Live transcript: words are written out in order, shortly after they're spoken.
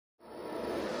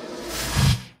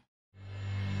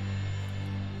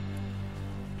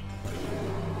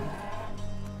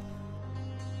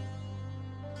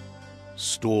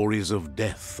Stories of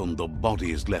death and the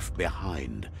bodies left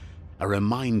behind, a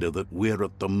reminder that we're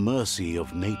at the mercy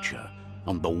of nature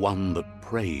and the one that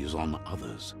preys on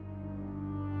others.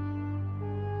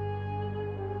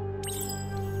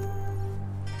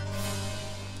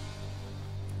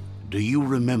 Do you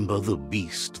remember the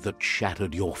beast that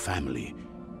shattered your family,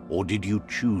 or did you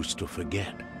choose to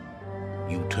forget?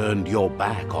 You turned your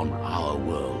back on our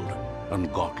world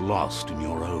and got lost in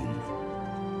your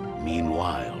own.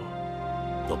 Meanwhile,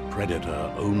 the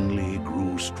predator only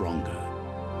grew stronger.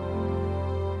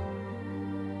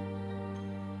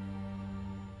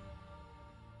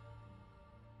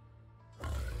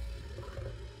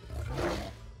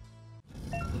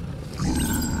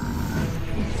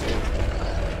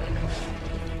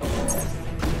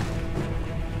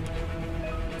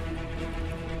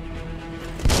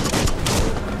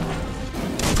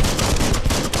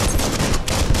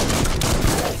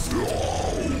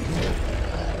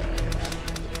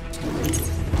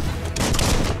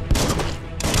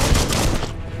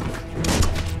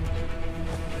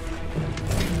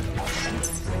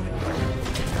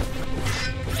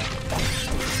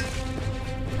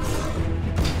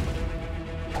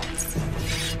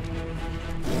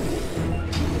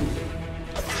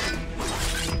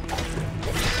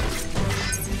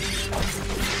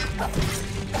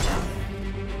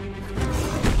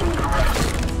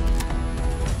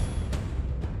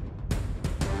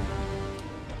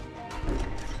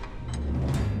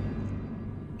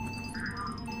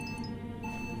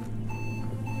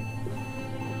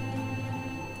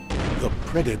 The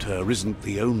predator isn't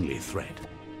the only threat.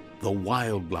 The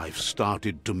wildlife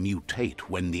started to mutate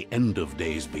when the end of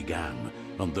days began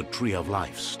and the tree of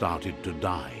life started to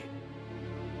die.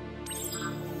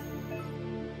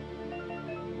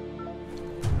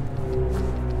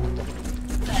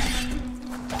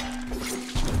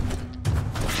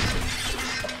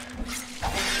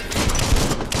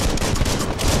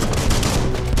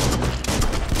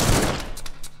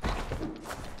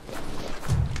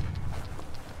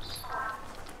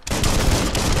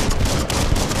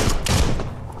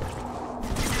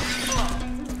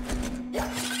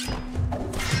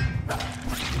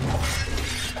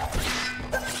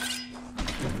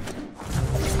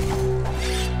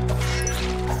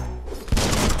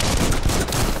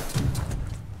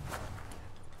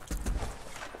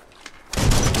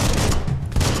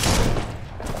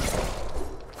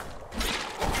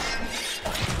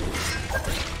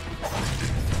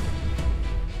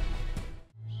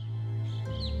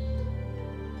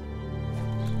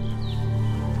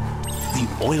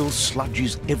 Oil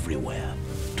sludges everywhere.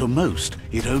 To most,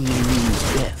 it only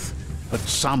means death, but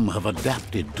some have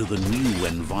adapted to the new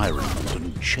environment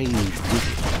and changed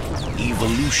with it.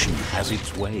 Evolution has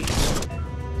its ways.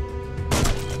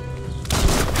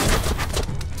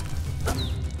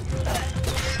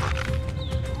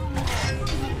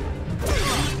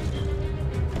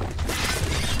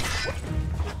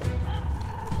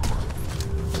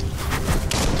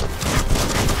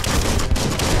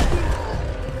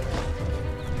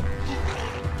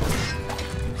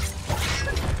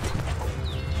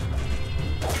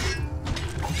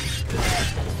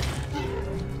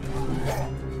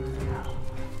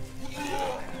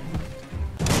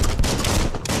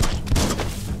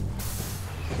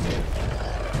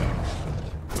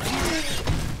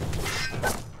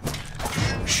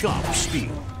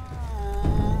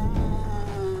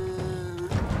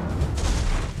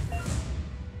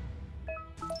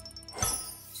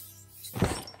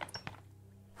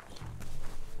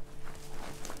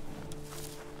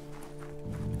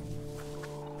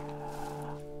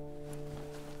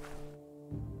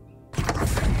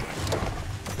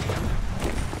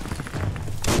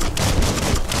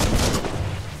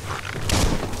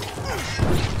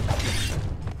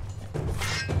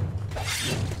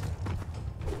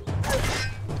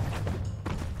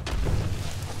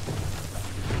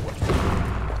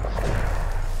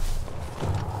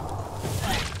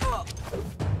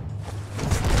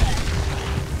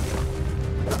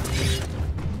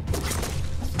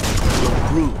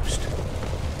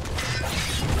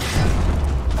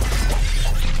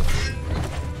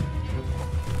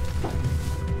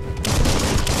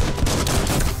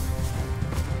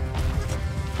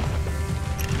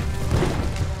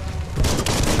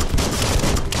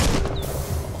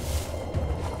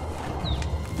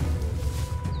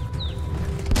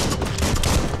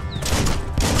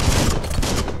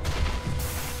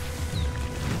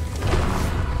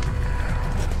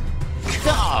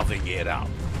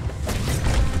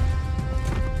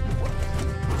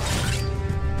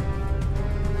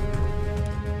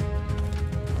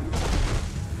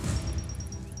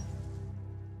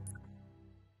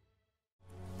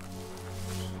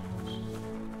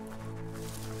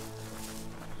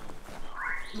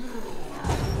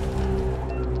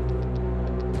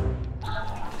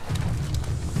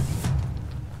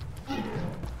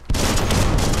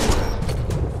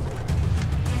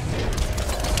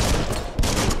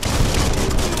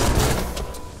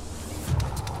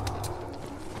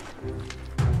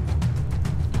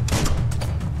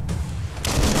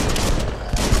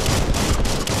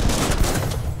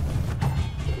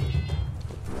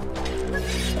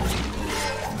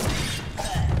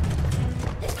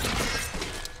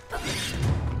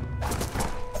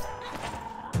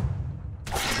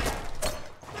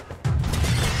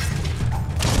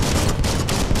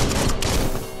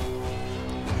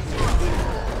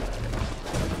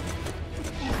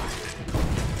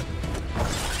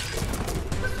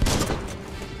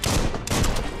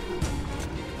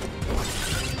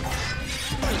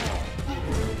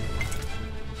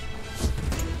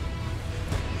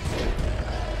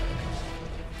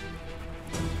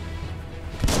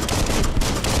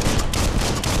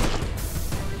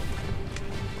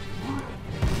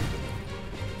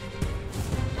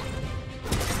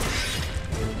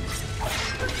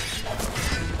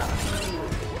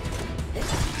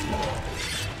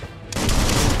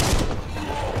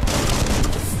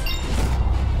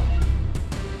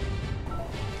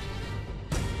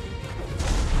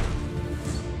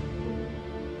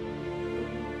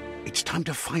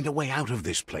 time to find a way out of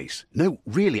this place. No,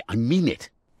 really, I mean it.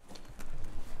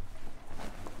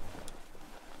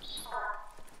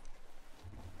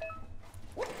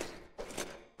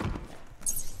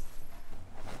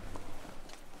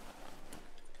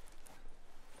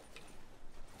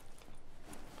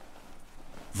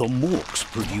 The Morks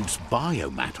produce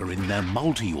biomatter in their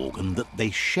multi-organ that they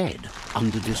shed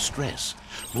under distress.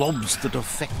 Blobs that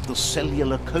affect the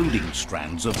cellular coding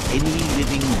strands of any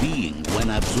living being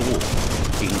when absorbed,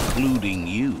 including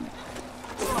you.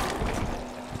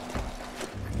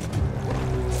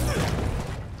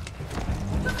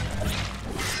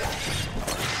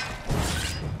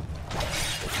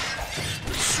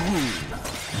 Swoon.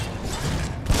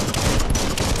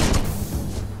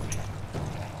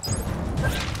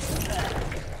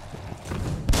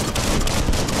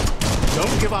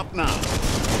 Don't give up now.